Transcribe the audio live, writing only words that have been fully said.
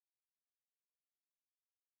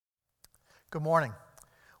Good morning.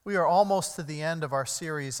 We are almost to the end of our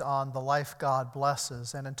series on the life God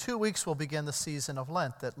blesses, and in 2 weeks we'll begin the season of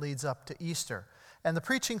Lent that leads up to Easter. And the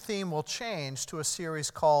preaching theme will change to a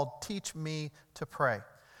series called Teach Me to Pray.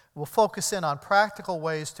 We'll focus in on practical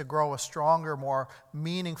ways to grow a stronger, more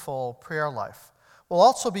meaningful prayer life. We'll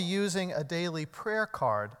also be using a daily prayer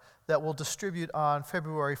card that we'll distribute on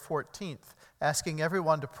February 14th, asking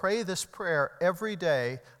everyone to pray this prayer every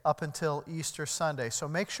day up until Easter Sunday. So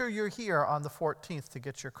make sure you're here on the 14th to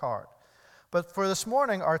get your card. But for this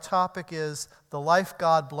morning, our topic is the life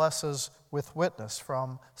God blesses with witness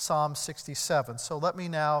from Psalm 67. So let me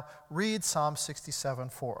now read Psalm 67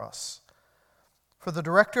 for us. For the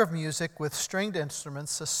director of music with stringed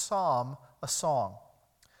instruments, a psalm, a song.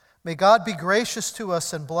 May God be gracious to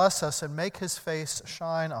us and bless us and make his face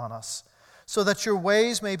shine on us, so that your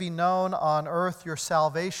ways may be known on earth, your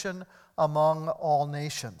salvation among all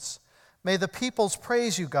nations. May the peoples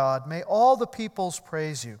praise you, God. May all the peoples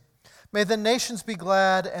praise you. May the nations be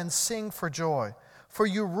glad and sing for joy, for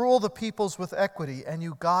you rule the peoples with equity, and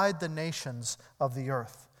you guide the nations of the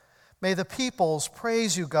earth. May the peoples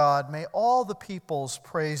praise you, God. May all the peoples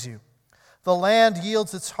praise you. The land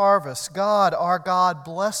yields its harvest. God, our God,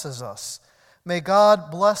 blesses us. May God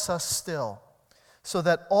bless us still, so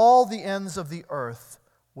that all the ends of the earth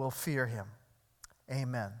will fear him.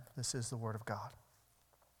 Amen. This is the word of God.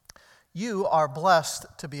 You are blessed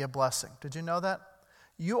to be a blessing. Did you know that?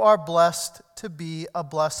 You are blessed to be a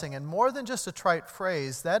blessing. And more than just a trite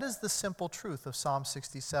phrase, that is the simple truth of Psalm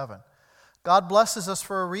 67. God blesses us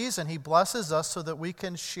for a reason. He blesses us so that we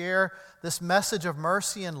can share this message of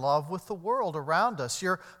mercy and love with the world around us.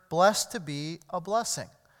 You're blessed to be a blessing.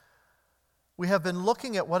 We have been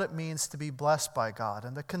looking at what it means to be blessed by God,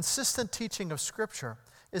 and the consistent teaching of Scripture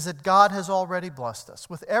is that God has already blessed us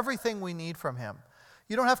with everything we need from him.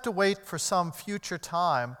 You don't have to wait for some future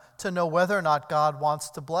time to know whether or not God wants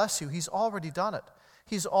to bless you. He's already done it.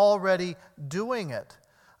 He's already doing it.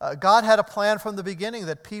 God had a plan from the beginning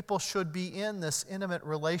that people should be in this intimate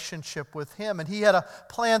relationship with him, and he had a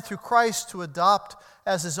plan through Christ to adopt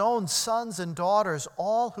as his own sons and daughters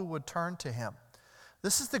all who would turn to him.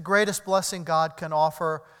 This is the greatest blessing God can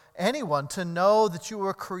offer anyone, to know that you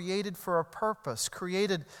were created for a purpose,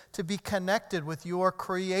 created to be connected with your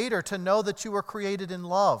Creator, to know that you were created in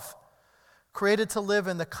love, created to live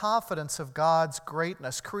in the confidence of God's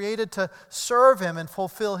greatness, created to serve him and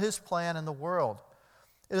fulfill his plan in the world.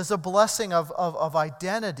 It is a blessing of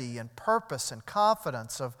identity and purpose and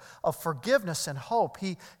confidence, of forgiveness and hope.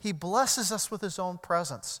 He blesses us with his own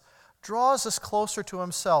presence, draws us closer to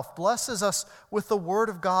himself, blesses us with the Word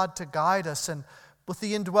of God to guide us, and with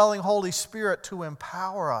the indwelling Holy Spirit to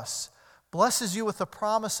empower us, blesses you with the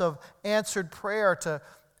promise of answered prayer to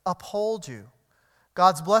uphold you.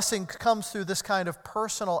 God's blessing comes through this kind of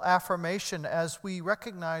personal affirmation as we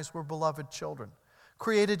recognize we're beloved children,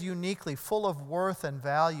 created uniquely, full of worth and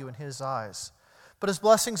value in his eyes. But his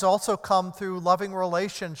blessings also come through loving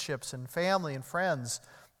relationships and family and friends,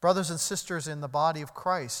 brothers and sisters in the body of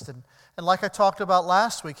Christ. And like I talked about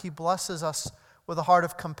last week, he blesses us with a heart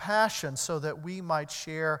of compassion so that we might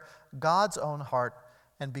share God's own heart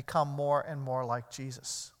and become more and more like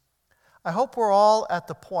Jesus. I hope we're all at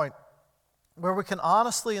the point where we can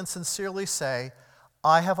honestly and sincerely say,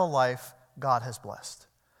 I have a life God has blessed.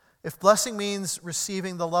 If blessing means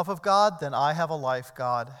receiving the love of God, then I have a life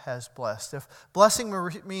God has blessed. If blessing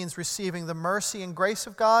means receiving the mercy and grace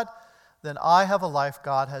of God, then I have a life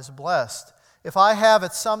God has blessed. If I have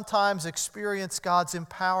at some times experienced God's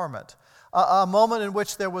empowerment, a moment in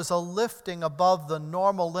which there was a lifting above the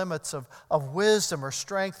normal limits of wisdom or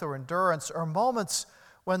strength or endurance, or moments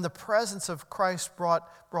when the presence of Christ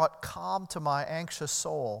brought calm to my anxious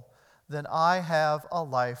soul, then I have a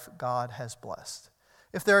life God has blessed.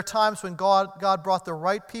 If there are times when God brought the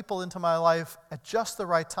right people into my life at just the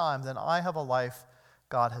right time, then I have a life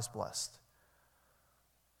God has blessed.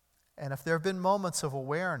 And if there have been moments of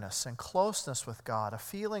awareness and closeness with God, a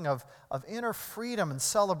feeling of inner freedom and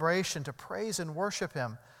celebration to praise and worship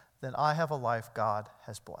him, then I have a life God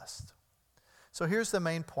has blessed. So here's the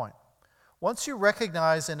main point. Once you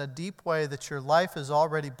recognize in a deep way that your life is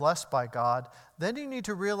already blessed by God, then you need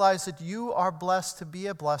to realize that you are blessed to be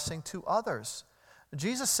a blessing to others.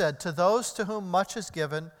 Jesus said, to those to whom much is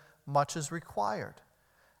given, much is required.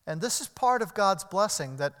 And this is part of God's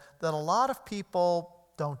blessing that a lot of people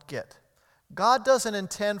don't get. God doesn't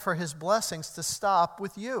intend for his blessings to stop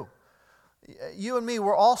with you. You and me,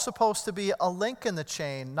 we're all supposed to be a link in the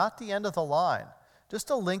chain, not the end of the line.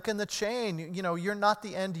 Just a link in the chain. You know, you're not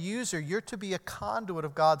the end user. You're to be a conduit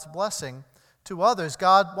of God's blessing to others.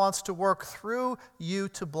 God wants to work through you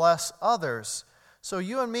to bless others. So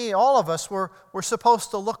you and me, all of us, we're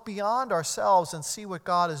supposed to look beyond ourselves and see what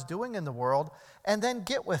God is doing in the world and then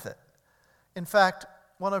get with it. In fact,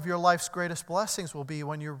 one of your life's greatest blessings will be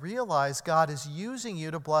when you realize God is using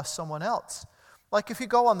you to bless someone else. Like if you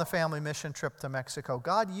go on the family mission trip to Mexico,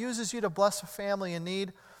 God uses you to bless a family in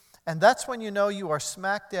need, and that's when you know you are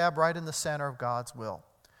smack dab right in the center of God's will.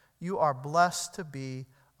 You are blessed to be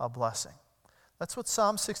a blessing. That's what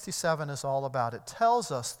Psalm 67 is all about. It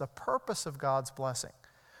tells us the purpose of God's blessing.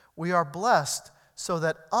 We are blessed so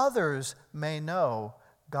that others may know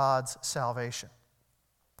God's salvation.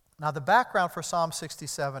 Now, the background for Psalm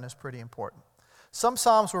 67 is pretty important. Some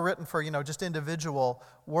psalms were written for, just individual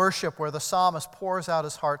worship where the psalmist pours out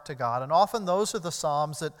his heart to God. And often those are the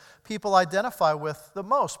psalms that people identify with the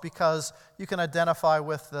most because you can identify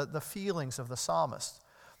with the feelings of the psalmist.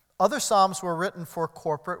 Other psalms were written for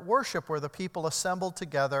corporate worship where the people assembled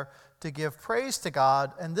together to give praise to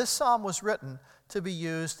God, and this psalm was written to be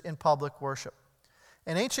used in public worship.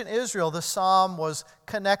 In ancient Israel, this psalm was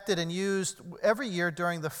connected and used every year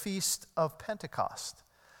during the Feast of Pentecost.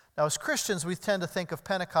 Now, as Christians, we tend to think of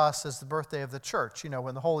Pentecost as the birthday of the church,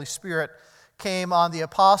 when the Holy Spirit came on the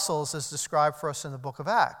apostles as described for us in the book of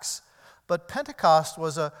Acts. But Pentecost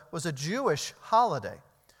was a Jewish holiday.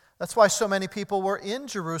 That's why so many people were in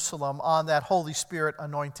Jerusalem on that Holy Spirit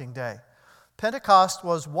anointing day. Pentecost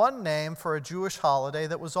was one name for a Jewish holiday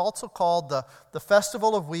that was also called the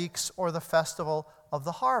Festival of Weeks or the Festival of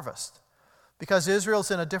the Harvest. Because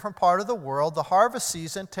Israel's in a different part of the world, the harvest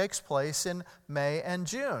season takes place in May and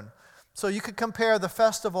June. So you could compare the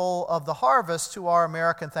Festival of the Harvest to our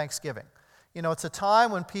American Thanksgiving. It's a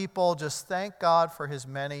time when people just thank God for His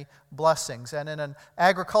many blessings. And in an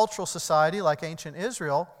agricultural society like ancient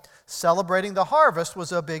Israel, celebrating the harvest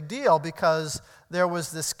was a big deal because there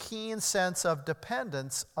was this keen sense of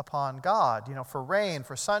dependence upon God, for rain,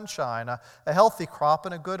 for sunshine, a healthy crop,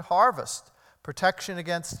 and a good harvest, protection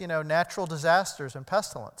against, natural disasters and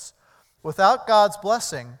pestilence. Without God's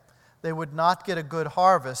blessing, they would not get a good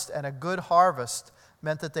harvest, and a good harvest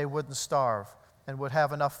meant that they wouldn't starve and would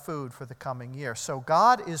have enough food for the coming year. So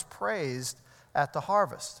God is praised at the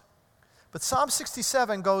harvest. But Psalm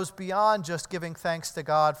 67 goes beyond just giving thanks to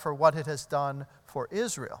God for what it has done for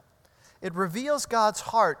Israel. It reveals God's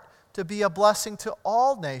heart to be a blessing to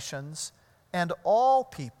all nations and all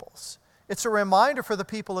peoples. It's a reminder for the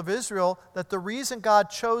people of Israel that the reason God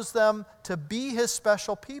chose them to be His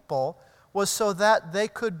special people was so that they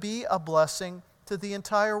could be a blessing to the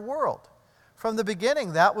entire world. From the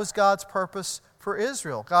beginning, that was God's purpose for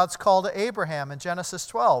Israel. God's call to Abraham in Genesis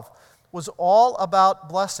 12 was all about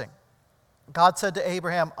blessing. God said to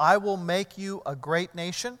Abraham, I will make you a great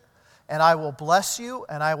nation, and I will bless you,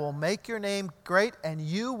 and I will make your name great, and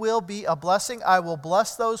you will be a blessing. I will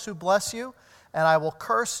bless those who bless you, and I will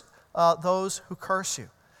curse those who curse you.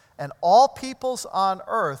 And all peoples on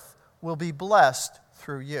earth will be blessed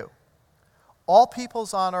through you. All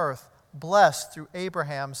peoples on earth blessed through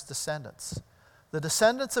Abraham's descendants. The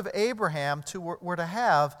descendants of Abraham were to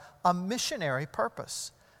have a missionary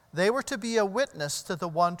purpose. They were to be a witness to the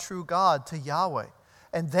one true God, to Yahweh.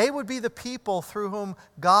 And they would be the people through whom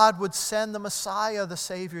God would send the Messiah, the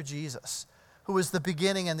Savior Jesus, who is the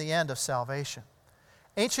beginning and the end of salvation.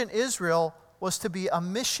 Ancient Israel was to be a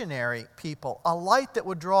missionary people, a light that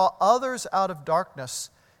would draw others out of darkness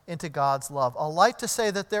into God's love, a light to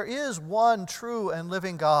say that there is one true and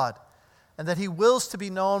living God, and that He wills to be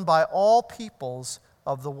known by all peoples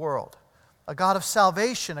of the world. A God of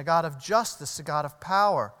salvation, a God of justice, a God of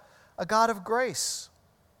power, a God of grace.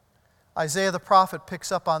 Isaiah the prophet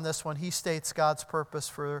picks up on this when he states God's purpose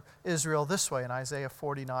for Israel this way in Isaiah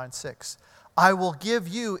 49:6. I will give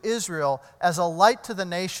you, Israel, as a light to the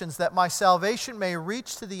nations, that my salvation may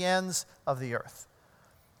reach to the ends of the earth.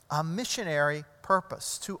 A missionary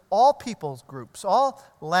purpose to all peoples groups, all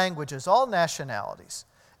languages, all nationalities.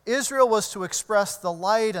 Israel was to express the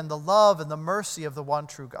light and the love and the mercy of the one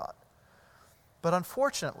true God. But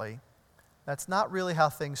unfortunately, that's not really how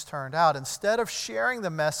things turned out. Instead of sharing the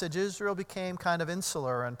message, Israel became kind of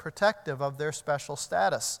insular and protective of their special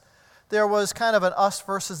status. There was kind of an us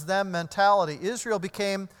versus them mentality. Israel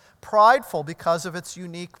became prideful because of its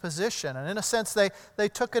unique position. And in a sense, they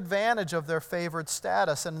took advantage of their favored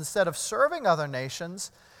status. And instead of serving other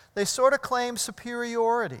nations, they sort of claimed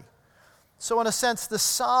superiority. So in a sense, the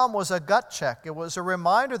psalm was a gut check. It was a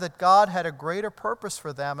reminder that God had a greater purpose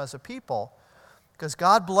for them as a people, because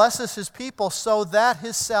God blesses His people so that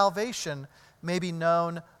His salvation may be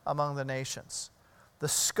known among the nations. The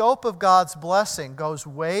scope of God's blessing goes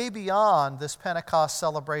way beyond this Pentecost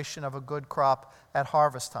celebration of a good crop at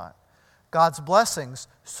harvest time. God's blessings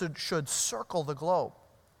should circle the globe.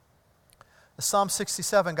 The as Psalm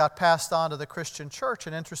 67 got passed on to the Christian church,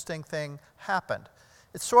 an interesting thing happened.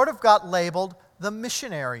 It sort of got labeled the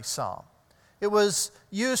missionary psalm. It was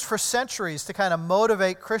used for centuries to kind of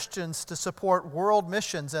motivate Christians to support world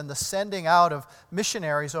missions and the sending out of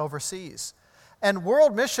missionaries overseas. And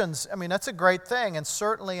world missions, I mean, that's a great thing and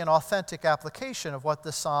certainly an authentic application of what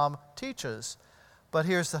the psalm teaches. But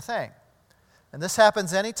here's the thing, and this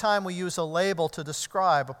happens anytime we use a label to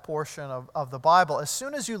describe a portion of the Bible. As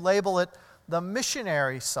soon as you label it the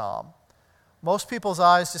missionary psalm, most people's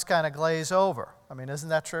eyes just kind of glaze over. I mean, isn't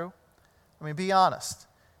that true? I mean, be honest.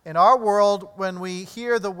 In our world, when we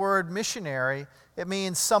hear the word missionary, it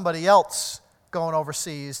means somebody else going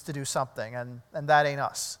overseas to do something, and that ain't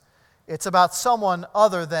us. It's about someone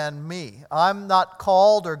other than me. I'm not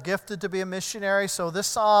called or gifted to be a missionary, so this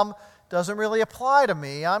psalm doesn't really apply to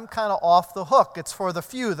me. I'm kind of off the hook. It's for the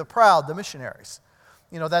few, the proud, the missionaries.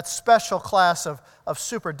 You know, that special class of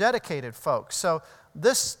super dedicated folks. So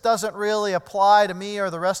this doesn't really apply to me or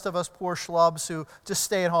the rest of us poor schlubs who just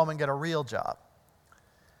stay at home and get a real job.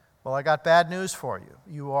 Well, I got bad news for you.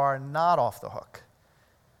 You are not off the hook.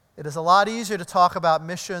 It is a lot easier to talk about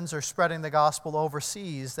missions or spreading the gospel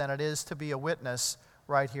overseas than it is to be a witness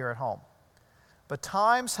right here at home. But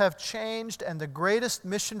times have changed, and the greatest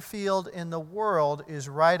mission field in the world is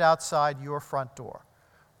right outside your front door,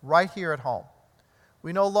 right here at home.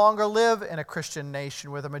 We no longer live in a Christian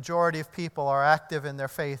nation where the majority of people are active in their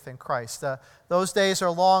faith in Christ. Those days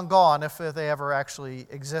are long gone, if they ever actually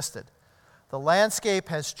existed. The landscape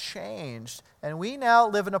has changed, and we now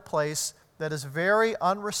live in a place that is very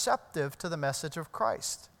unreceptive to the message of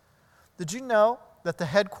Christ. Did you know that the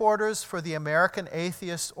headquarters for the American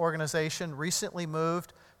Atheist Organization recently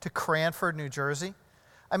moved to Cranford, New Jersey?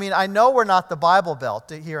 I mean, I know we're not the Bible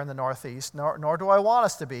Belt here in the Northeast, nor do I want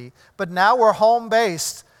us to be, but now we're home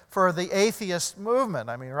based for the atheist movement.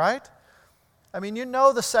 I mean, right? I mean, you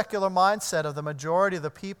know the secular mindset of the majority of the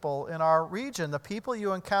people in our region, the people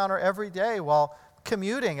you encounter every day while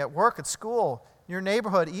commuting, at work, at school, in your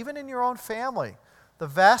neighborhood, even in your own family. The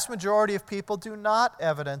vast majority of people do not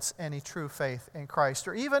evidence any true faith in Christ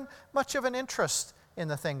or even much of an interest in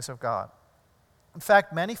the things of God. In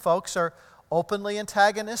fact, many folks are openly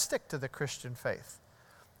antagonistic to the Christian faith.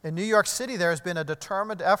 In New York City, there has been a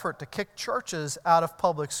determined effort to kick churches out of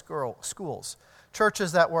public schools.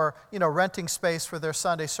 Churches that were, renting space for their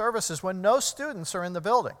Sunday services when no students are in the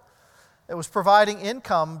building. It was providing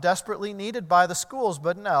income desperately needed by the schools,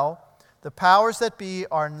 but no, the powers that be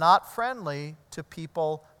are not friendly to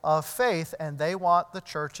people of faith, and they want the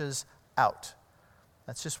churches out.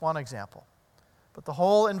 That's just one example. But the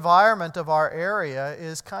whole environment of our area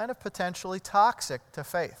is kind of potentially toxic to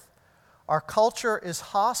faith. Our culture is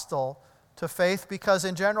hostile to faith because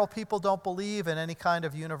in general people don't believe in any kind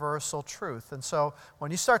of universal truth. And so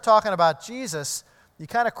when you start talking about Jesus, you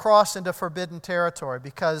kind of cross into forbidden territory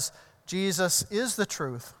because Jesus is the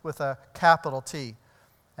truth with a capital T.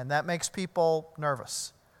 And that makes people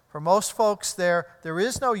nervous. For most folks, there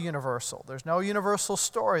is no universal. There's no universal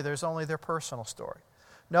story. There's only their personal story.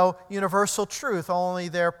 No universal truth, only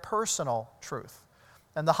their personal truth.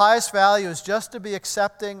 And the highest value is just to be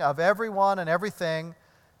accepting of everyone and everything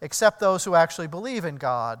except those who actually believe in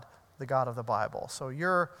God, the God of the Bible. So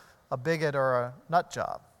you're a bigot or a nut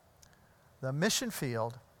job. The mission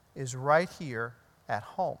field is right here at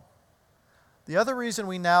home. The other reason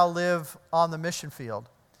we now live on the mission field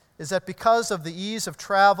is that because of the ease of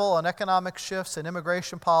travel and economic shifts and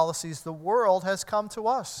immigration policies, the world has come to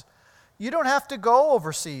us. You don't have to go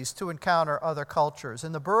overseas to encounter other cultures.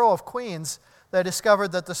 In the borough of Queens, they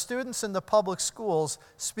discovered that the students in the public schools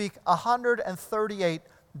speak 138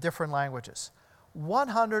 different languages.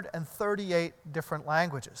 138 different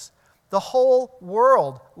languages. The whole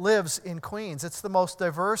world lives in Queens. It's the most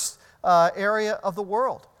diverse area of the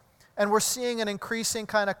world. And we're seeing an increasing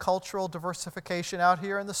kind of cultural diversification out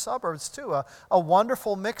here in the suburbs too, a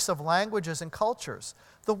wonderful mix of languages and cultures.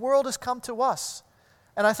 The world has come to us.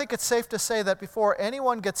 And I think it's safe to say that before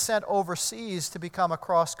anyone gets sent overseas to become a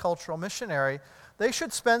cross-cultural missionary, they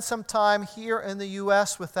should spend some time here in the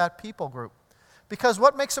U.S. with that people group. Because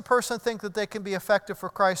what makes a person think that they can be effective for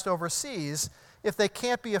Christ overseas if they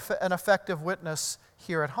can't be an effective witness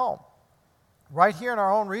here at home? Right here in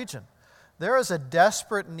our own region, there is a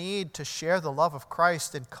desperate need to share the love of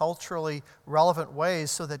Christ in culturally relevant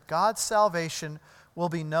ways so that God's salvation will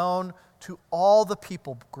be known to all the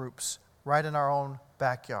people groups right in our own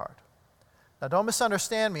backyard. Now, don't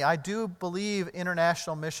misunderstand me. I do believe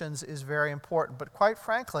international missions is very important, but quite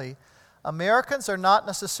frankly, Americans are not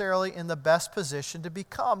necessarily in the best position to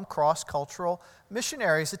become cross-cultural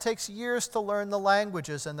missionaries. It takes years to learn the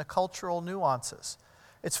languages and the cultural nuances.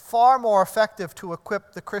 It's far more effective to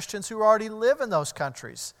equip the Christians who already live in those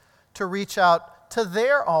countries to reach out to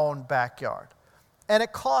their own backyard. And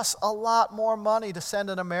it costs a lot more money to send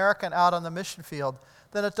an American out on the mission field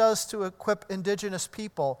than it does to equip indigenous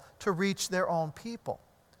people to reach their own people.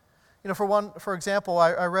 For example,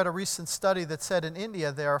 I read a recent study that said in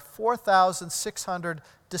India there are 4,600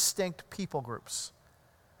 distinct people groups.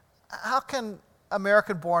 How can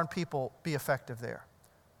American-born people be effective there?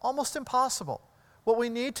 Almost impossible. What we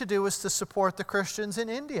need to do is to support the Christians in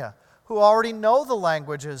India who already know the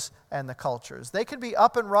languages and the cultures. They can be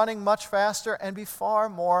up and running much faster and be far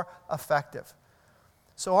more effective.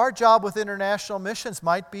 So our job with international missions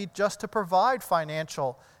might be just to provide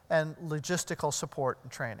financial and logistical support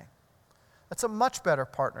and training. That's a much better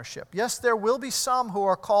partnership. Yes, there will be some who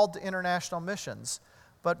are called to international missions,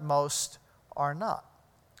 but most are not.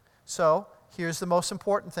 So here's the most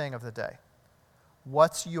important thing of the day.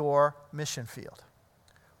 What's your mission field?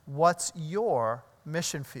 What's your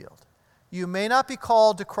mission field? You may not be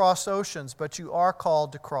called to cross oceans, but you are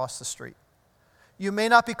called to cross the street. You may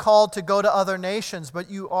not be called to go to other nations, but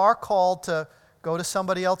you are called to go to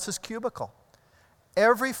somebody else's cubicle.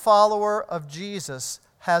 Every follower of Jesus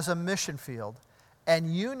has a mission field,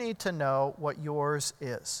 and you need to know what yours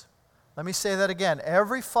is. Let me say that again.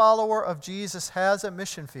 Every follower of Jesus has a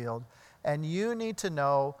mission field, and you need to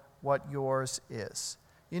know what yours is.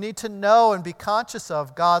 You need to know and be conscious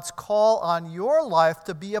of God's call on your life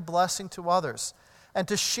to be a blessing to others and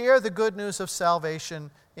to share the good news of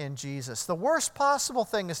salvation in Jesus. The worst possible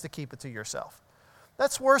thing is to keep it to yourself.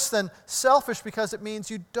 That's worse than selfish because it means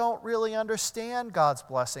you don't really understand God's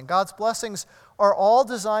blessing. God's blessings are all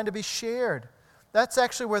designed to be shared. That's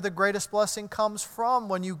actually where the greatest blessing comes from,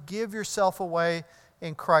 when you give yourself away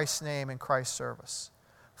in Christ's name, in Christ's service.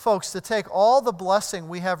 Folks, to take all the blessing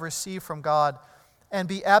we have received from God and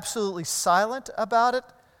be absolutely silent about it,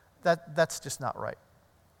 that's just not right.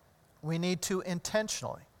 We need to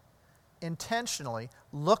intentionally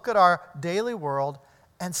look at our daily world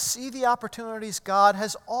and see the opportunities God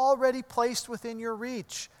has already placed within your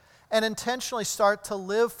reach, and intentionally start to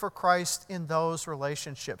live for Christ in those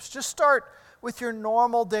relationships. Just start with your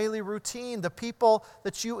normal daily routine, the people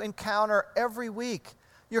that you encounter every week,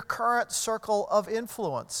 your current circle of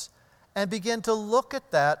influence, and begin to look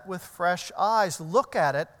at that with fresh eyes. Look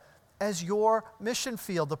at it as your mission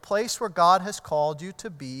field, the place where God has called you to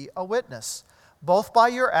be a witness, both by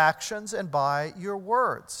your actions and by your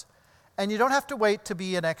words. And you don't have to wait to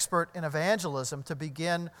be an expert in evangelism to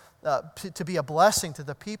begin to be a blessing to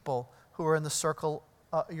the people who are in the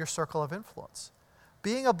your circle of influence.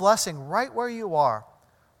 Being a blessing right where you are,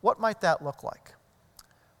 what might that look like?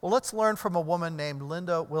 Well, let's learn from a woman named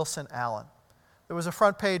Linda Wilson Allen. There was a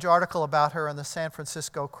front page article about her in the San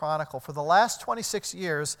Francisco Chronicle. For the last 26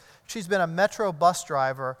 years, she's been a metro bus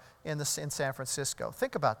driver in San Francisco.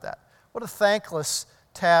 Think about that. What a thankless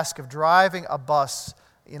task of driving a bus,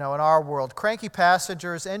 in our world. Cranky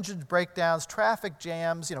passengers, engine breakdowns, traffic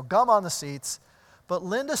jams, gum on the seats. But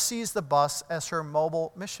Linda sees the bus as her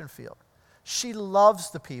mobile mission field. She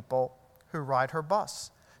loves the people who ride her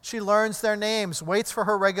bus. She learns their names, waits for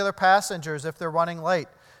her regular passengers if they're running late.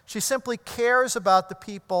 She simply cares about the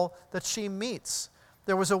people that she meets.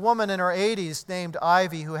 There was a woman in her 80s named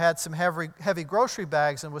Ivy who had some heavy grocery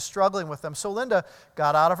bags and was struggling with them. So Linda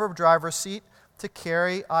got out of her driver's seat to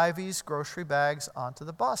carry Ivy's grocery bags onto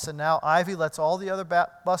the bus. And now Ivy lets all the other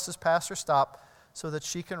buses pass her stop so that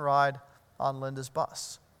she can ride on Linda's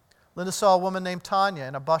bus. Linda saw a woman named Tanya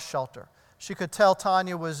in a bus shelter. She could tell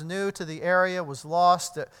Tanya was new to the area, was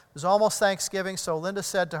lost. It was almost Thanksgiving, so Linda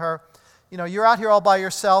said to her, you're out here all by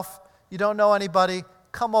yourself. You don't know anybody.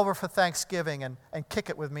 Come over for Thanksgiving and kick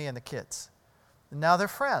it with me and the kids. And now they're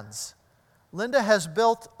friends. Linda has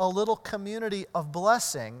built a little community of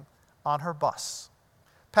blessing on her bus.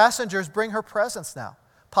 Passengers bring her presents now.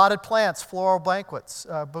 Potted plants, floral bouquets.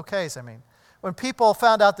 When people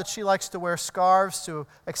found out that she likes to wear scarves to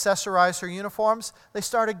accessorize her uniforms, they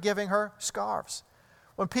started giving her scarves.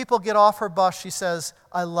 When people get off her bus, she says,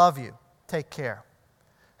 "I love you. Take care."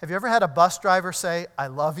 Have you ever had a bus driver say, "I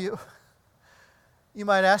love you"? You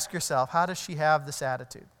might ask yourself, how does she have this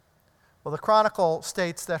attitude? Well, the Chronicle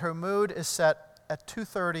states that her mood is set at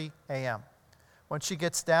 2:30 a.m. when she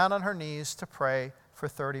gets down on her knees to pray for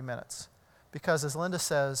 30 minutes. Because, as Linda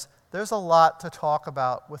says, there's a lot to talk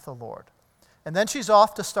about with the Lord. And then she's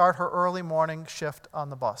off to start her early morning shift on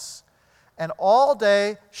the bus. And all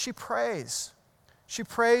day she prays. She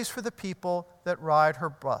prays for the people that ride her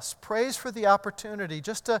bus. Prays for the opportunity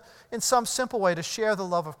just to, in some simple way, to share the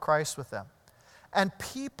love of Christ with them. And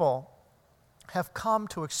people have come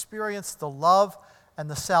to experience the love and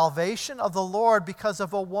the salvation of the Lord because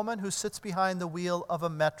of a woman who sits behind the wheel of a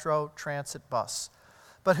metro transit bus,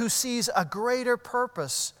 but who sees a greater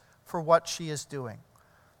purpose for what she is doing.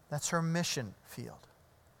 That's her mission field.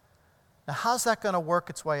 Now, how's that going to work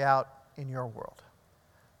its way out in your world?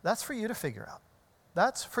 That's for you to figure out.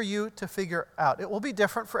 That's for you to figure out. It will be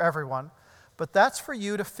different for everyone, but that's for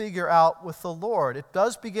you to figure out with the Lord. It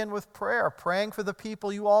does begin with prayer, praying for the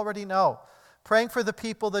people you already know, praying for the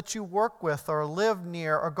people that you work with or live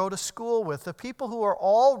near or go to school with, the people who are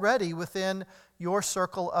already within your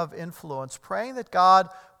circle of influence, praying that God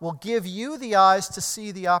will give you the eyes to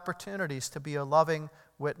see the opportunities to be a loving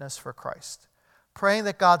witness for Christ, praying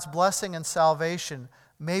that God's blessing and salvation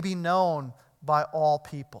may be known by all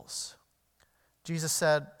peoples. Jesus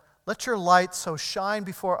said, "Let your light so shine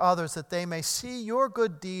before others that they may see your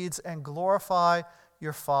good deeds and glorify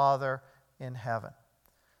your Father in heaven."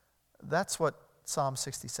 That's what Psalm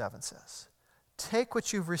 67 says. Take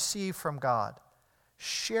what you've received from God,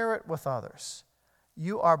 share it with others.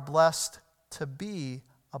 You are blessed to be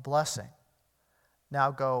a blessing. Now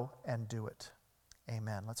go and do it.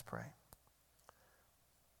 Amen. Let's pray.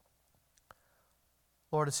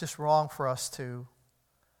 Lord, it's just wrong for us to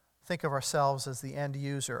think of ourselves as the end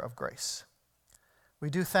user of grace. We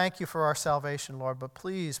do thank you for our salvation, Lord, but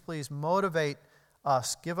please, please motivate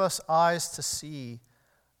us. Give us eyes to see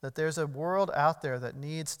that there's a world out there that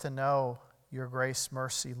needs to know your grace,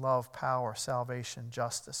 mercy, love, power, salvation,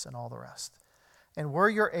 justice, and all the rest. And we're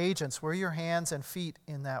your agents. We're your hands and feet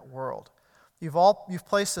in that world. You've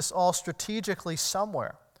placed us all strategically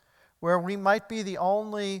somewhere where we might be the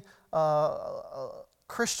only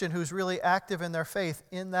Christian who's really active in their faith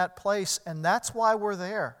in that place, and that's why we're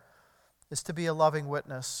there, is to be a loving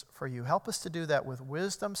witness for you. Help us to do that with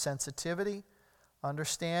wisdom, sensitivity,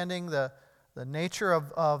 understanding the nature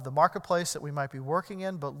of the marketplace that we might be working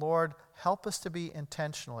in, but Lord, help us to be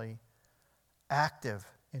intentionally active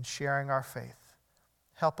in sharing our faith.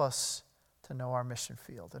 Help us to know our mission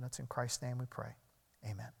field, and it's in Christ's name we pray.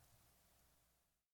 Amen.